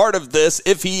part of this,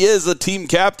 if he is a team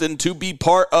captain, to be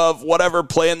part of whatever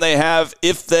plan they have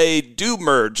if they do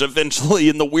merge eventually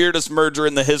in the weirdest merger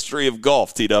in the history of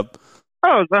golf, T-Dub.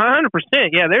 Oh, 100%.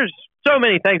 Yeah, there's so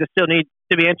many things that still need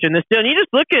to be answered in this deal. And you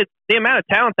just look at the amount of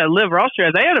talent that LIV roster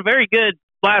has. They had a very good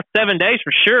last 7 days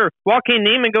for sure. Joaquin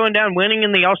Niemann going down winning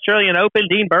in the Australian Open.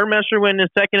 Dean Burmester winning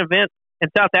his second event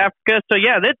in South Africa. So,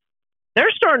 yeah,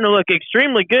 they're starting to look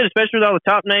extremely good, especially with all the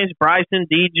top names, Bryson,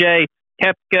 DJ,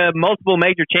 Koepka, multiple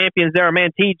major champions there. Man,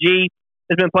 TG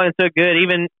has been playing so good.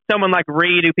 Even someone like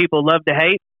Reed, who people love to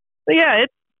hate. But, yeah,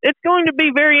 it's going to be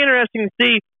very interesting to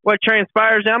see what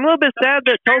transpires. And I'm a little bit sad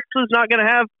that Tulsa's not going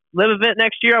to have LIV event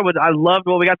next year. I loved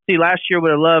what we got to see last year.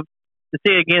 Would have loved to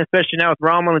see it again, especially now with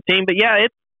Rahm on the team. But yeah,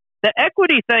 the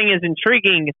equity thing is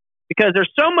intriguing because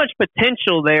there's so much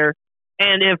potential there.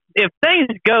 And if things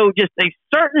go just a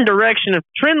certain direction, if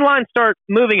trend lines start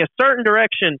moving a certain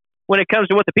direction when it comes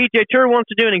to what the PGA Tour wants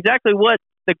to do and exactly what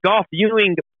the golf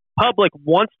viewing public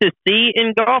wants to see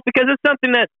in golf, because it's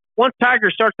something that once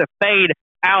Tiger starts to fade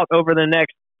out over the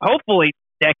next, hopefully,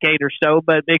 decade or so,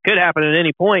 but it could happen at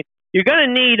any point, you're going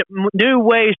to need new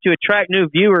ways to attract new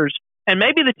viewers. And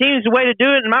maybe the team's the way to do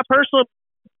it. In my personal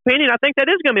opinion, I think that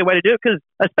is going to be a way to do it because,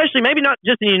 especially maybe not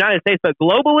just in the United States, but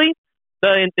globally,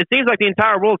 it seems like the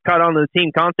entire world caught on to the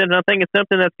team content, and I think it's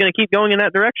something that's going to keep going in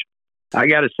that direction. I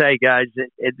got to say, guys,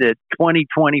 that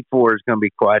 2024 is going to be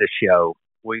quite a show.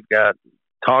 We've got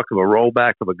talk of a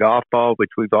rollback of a golf ball, which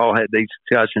we've all had these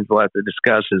discussions. We'll have to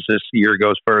discuss as this year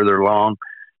goes further along.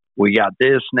 We got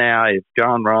this now. If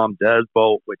Jon Rahm does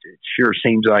bolt, which it sure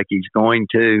seems like he's going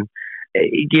to,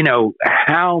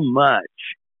 how much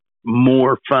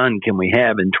more fun can we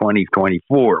have in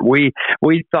 2024? We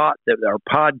thought that our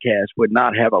podcast would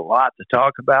not have a lot to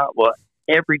talk about. Well,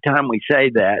 every time we say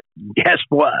that, guess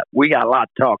what? We got a lot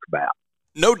to talk about.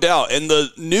 No doubt. And the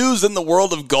news in the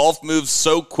world of golf moves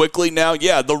so quickly now.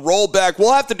 Yeah, the rollback,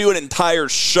 we'll have to do an entire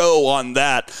show on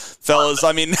that, fellas.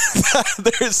 I mean,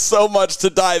 there's so much to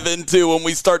dive into when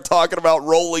we start talking about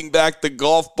rolling back the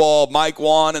golf ball. Mike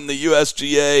Wan and the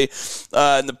USGA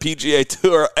and the PGA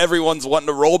Tour, everyone's wanting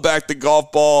to roll back the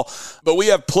golf ball. But we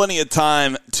have plenty of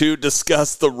time to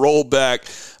discuss the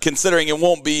rollback, considering it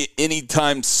won't be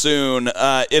anytime soon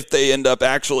if they end up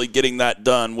actually getting that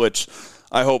done, which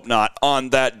I hope not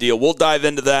on that deal. We'll dive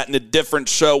into that in a different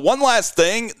show. One last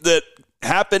thing that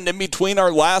happened in between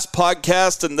our last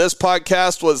podcast and this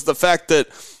podcast was the fact that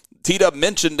T-Dub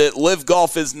mentioned it. LIV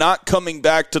Golf is not coming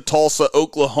back to Tulsa,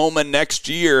 Oklahoma next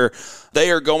year.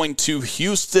 They are going to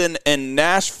Houston and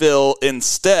Nashville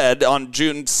instead on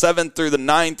June 7th through the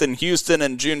 9th in Houston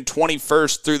and June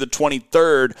 21st through the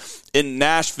 23rd in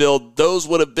Nashville. Those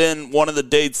would have been one of the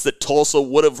dates that Tulsa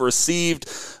would have received.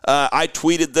 I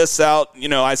tweeted this out.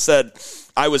 I said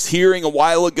I was hearing a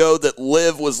while ago that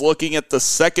LIV was looking at the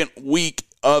second week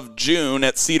of June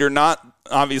at Cedar Knot.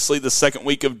 Obviously, the second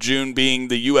week of June being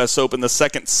the U.S. Open, the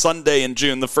second Sunday in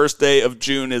June. The first day of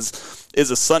June is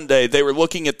a Sunday. They were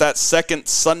looking at that second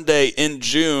Sunday in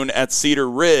June at Cedar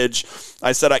Ridge.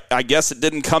 I said, I guess it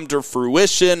didn't come to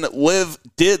fruition. LIV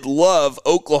did love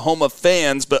Oklahoma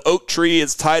fans, but Oak Tree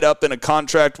is tied up in a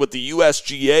contract with the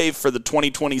USGA for the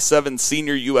 2027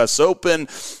 Senior U.S. Open.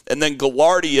 And then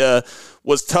Gaillardia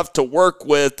was tough to work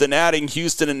with, and adding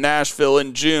Houston and Nashville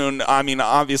in June. I mean,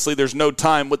 obviously there's no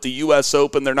time with the U.S.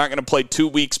 Open. They're not going to play 2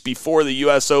 weeks before the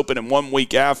U.S. Open and 1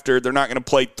 week after. They're not going to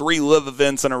play 3 LIV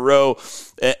events in a row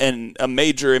and a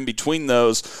major in between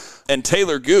those. And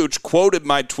Taylor Gooch quoted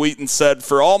my tweet and said,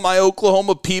 "For all my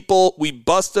Oklahoma people, we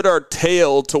busted our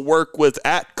tail to work with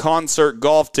At Concert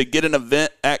Golf to get an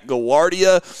event at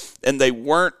Gaillardia, and they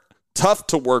weren't tough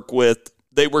to work with.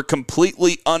 They were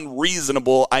completely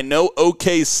unreasonable. I know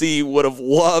OKC would have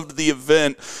loved the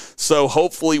event, so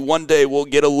hopefully one day we'll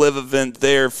get a LIV event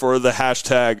there for the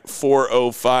hashtag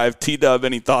 405. T-Dub,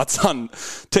 any thoughts on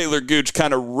Taylor Gooch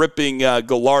kind of ripping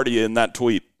Gaillardia in that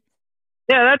tweet?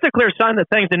 Yeah, that's a clear sign that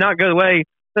things did not go the way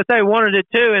that they wanted it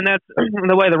to, and that's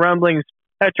the way the rumblings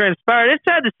have transpired. It's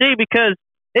sad to see because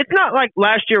it's not like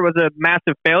last year was a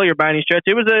massive failure by any stretch.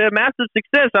 It was a massive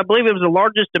success. I believe it was the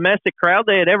largest domestic crowd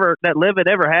that LIV had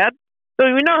ever had. So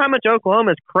we know how much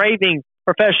Oklahoma is craving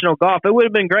professional golf. It would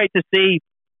have been great to see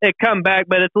it come back,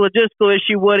 but it's a logistical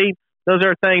issue, Woody. Those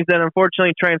are things that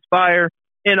unfortunately transpire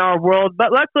in our world.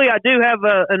 But luckily, I do have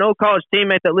an old college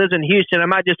teammate that lives in Houston. I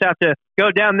might just have to go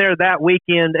down there that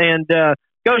weekend and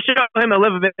go show him a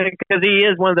LIV event because he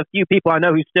is one of the few people I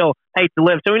know who still hates to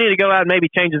LIV. So we need to go out and maybe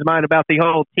change his mind about the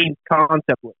whole team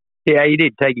concept. Yeah, you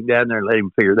need to take him down there and let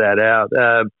him figure that out.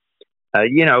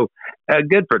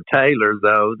 Good for Taylor,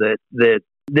 though, that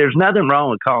there's nothing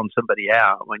wrong with calling somebody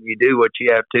out when you do what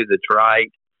you have to that's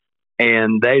right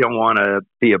and they don't want to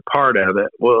be a part of it.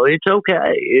 Well, it's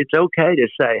okay. It's okay to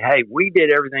say, hey, we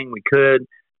did everything we could.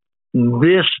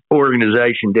 This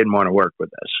organization didn't want to work with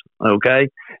us, okay?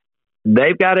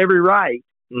 They've got every right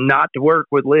not to work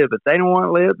with LIV. If they don't want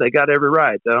to LIV, they got every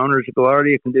right. The owners of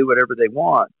Gaillardia can do whatever they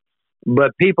want.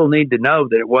 But people need to know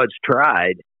that it was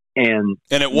tried. And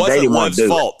it wasn't LIV's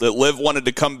fault that LIV wanted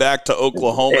to come back to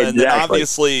Oklahoma. Exactly. And then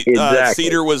obviously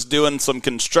Cedar was doing some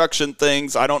construction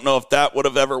things. I don't know if that would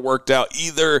have ever worked out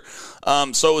either.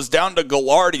 So it was down to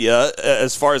Gaillardia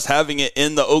as far as having it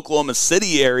in the Oklahoma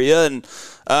City area. And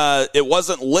it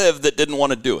wasn't LIV that didn't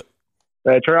want to do it.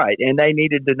 That's right. And they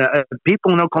needed to know.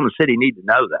 People in Oklahoma City need to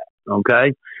know that,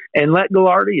 okay? and let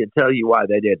Galardia tell you why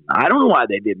they didn't. I don't know why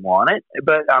they didn't want it,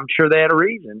 but I'm sure they had a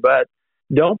reason. But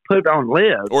don't put on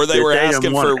LIV. Or they were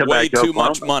asking for way too Oklahoma.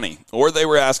 much money. Or they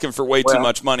were asking for way too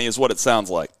much money is what it sounds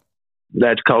like.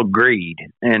 That's called greed,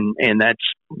 and that's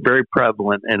very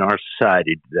prevalent in our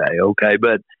society today. Okay,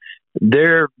 but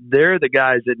they're the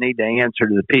guys that need to answer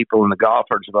to the people and the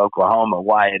golfers of Oklahoma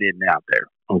why it isn't out there.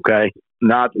 Okay,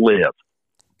 not LIV.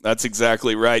 That's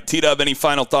exactly right. T-Dub, any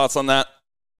final thoughts on that?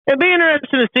 It'd be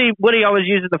interesting to see. Woody always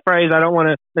uses the phrase, I don't want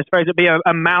to misphrase it, be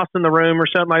a mouse in the room or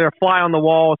something like that, or fly on the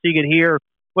wall so you could hear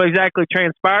what exactly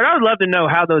transpired. I would love to know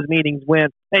how those meetings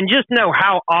went and just know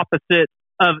how opposite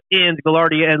of ends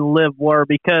Galardia and LIV were,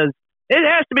 because it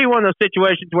has to be one of those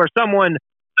situations where someone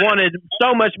wanted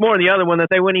so much more than the other one that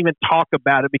they wouldn't even talk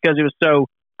about it because it was so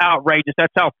outrageous.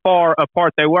 That's how far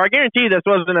apart they were. I guarantee you this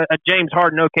wasn't a James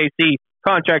Harden OKC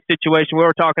contract situation. We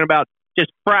were talking about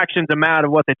just fractions amount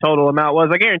of what the total amount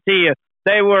was. I guarantee you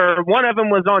they were, one of them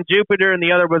was on Jupiter and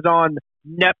the other was on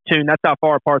Neptune. That's how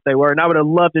far apart they were. And I would have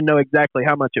loved to know exactly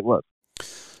how much it was.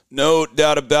 No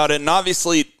doubt about it. And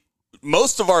obviously,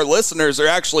 most of our listeners are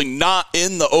actually not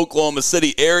in the Oklahoma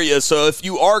City area. So if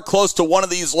you are close to one of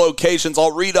these locations,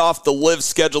 I'll read off the LIV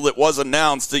schedule that was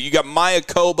announced. You got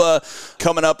Mayakoba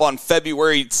coming up on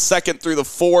February 2nd through the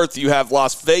 4th. You have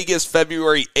Las Vegas,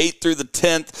 February 8th through the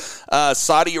 10th.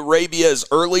 Saudi Arabia is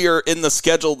earlier in the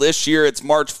schedule this year. It's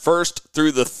March 1st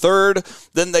through the 3rd.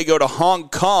 Then they go to Hong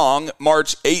Kong,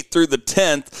 March 8th through the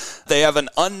 10th. They have an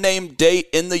unnamed date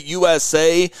in the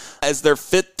USA as their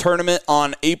 5th tournament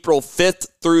on April 5th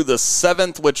through the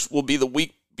 7th, which will be the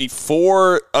week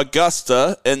before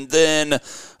Augusta. And then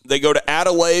they go to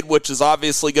Adelaide, which is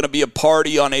obviously going to be a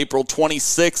party on April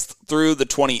 26th through the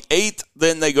 28th.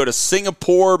 Then they go to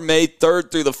Singapore, May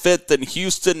 3rd through the 5th, and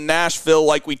Houston, Nashville,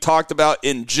 like we talked about,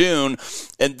 in June.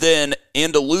 And then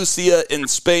Andalusia in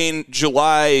Spain,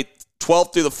 July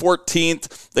 12th through the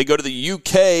 14th. They go to the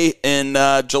UK in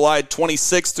July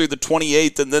 26th through the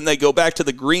 28th, and then they go back to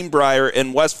the Greenbrier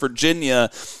in West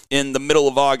Virginia in the middle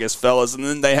of August, fellas. And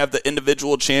then they have the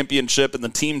individual championship and the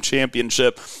team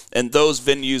championship, and those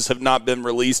venues have not been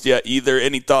released yet either.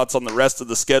 Any thoughts on the rest of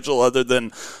the schedule other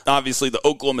than obviously the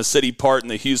Oklahoma City part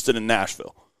and the Houston and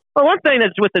Nashville? Well, one thing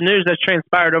that's with the news that's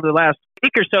transpired over the last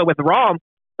week or so with Rahm,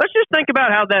 let's just think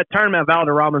about how that tournament of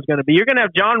Valderrama is going to be. You're going to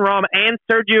have John Rahm and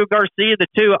Sergio Garcia, the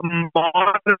two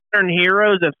modern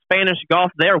heroes of Spanish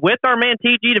golf there, with our man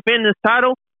TG defending this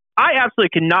title. I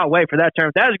absolutely cannot wait for that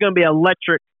tournament. That is going to be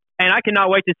electric, and I cannot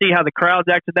wait to see how the crowds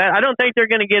act to that. I don't think they're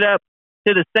going to get up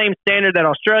to the same standard that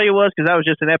Australia was, because that was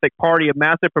just an epic party of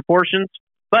massive proportions.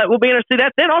 But we'll be interested in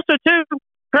that. Then also, too,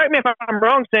 correct me if I'm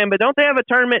wrong, Sam, but don't they have a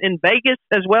tournament in Vegas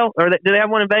as well? Or do they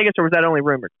have one in Vegas, or was that only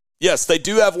rumored? Yes, they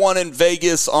do have one in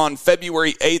Vegas on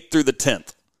February 8th through the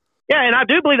 10th. Yeah, and I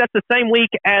do believe that's the same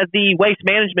week as the Waste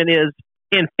Management is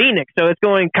in Phoenix, so it's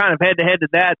going kind of head-to-head to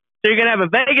that. So you're going to have a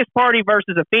Vegas party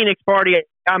versus a Phoenix party.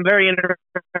 I'm very interested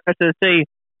to see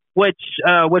which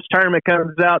tournament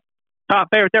comes out top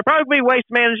favorite. There'll probably be Waste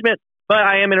Management, but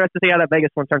I am interested to see how that Vegas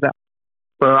one turns out.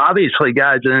 Well, obviously,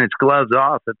 guys, then it's gloves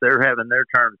off if they're having their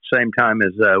turn at the same time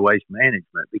as Waste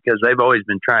Management, because they've always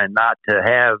been trying not to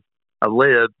have a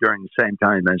LIV during the same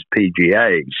time as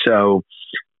PGA. So,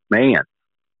 man,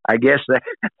 I guess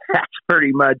that's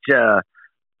pretty much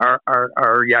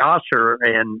our Yasser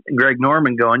and Greg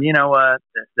Norman going, you know what,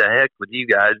 the heck with you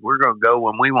guys. We're going to go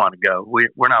when we want to go.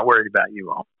 We're not worried about you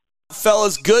all.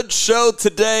 Fellas, good show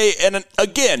today. And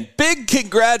again, big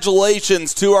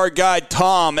congratulations to our guy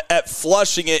Tom at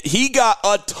Flushing It. He got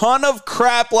a ton of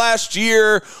crap last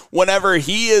year whenever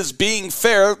he is being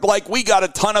fair, like we got a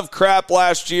ton of crap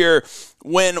last year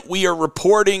when we are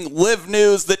reporting LIV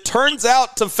news that turns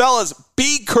out to, fellas,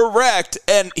 be correct,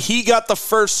 and he got the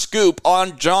first scoop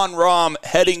on Jon Rahm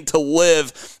heading to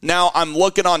LIV. Now, I'm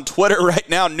looking on Twitter right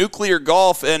now. Nuclear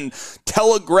Golf and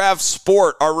Telegraph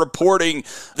Sport are reporting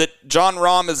that Jon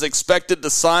Rahm is expected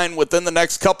to sign within the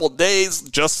next couple days,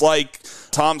 just like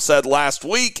Tom said last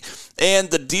week, and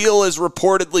the deal is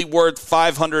reportedly worth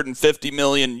 $550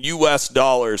 million US.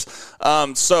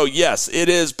 So yes, it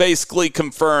is basically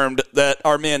confirmed that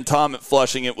our man Tom at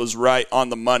Flushing It was right on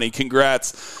the money.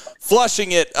 Congrats,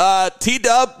 Flushing It.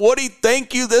 T-Dub, Woody,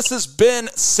 thank you. This has been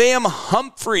Sam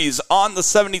Humphreys on the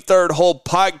 73rd Hole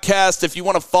podcast. If you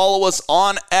want to follow us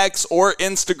on X or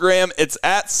Instagram, it's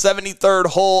at 73rd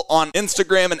Hole on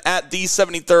Instagram and at the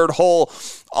 73rd Hole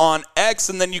on X.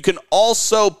 And then you can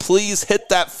also please hit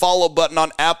that follow button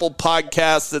on Apple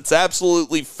Podcasts. It's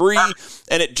absolutely free,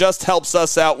 and it just helps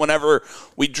us out whenever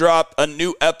we drop a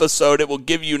new episode. It will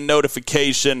give you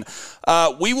notification.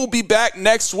 We will be back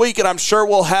next week, and I'm sure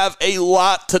we'll have a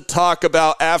lot to talk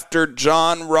about after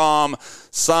Jon Rahm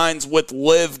signs with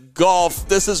LIV Golf.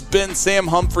 This has been Sam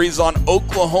Humphreys on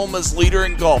Oklahoma's Leader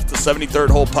in Golf, the 73rd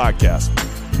Hole Podcast.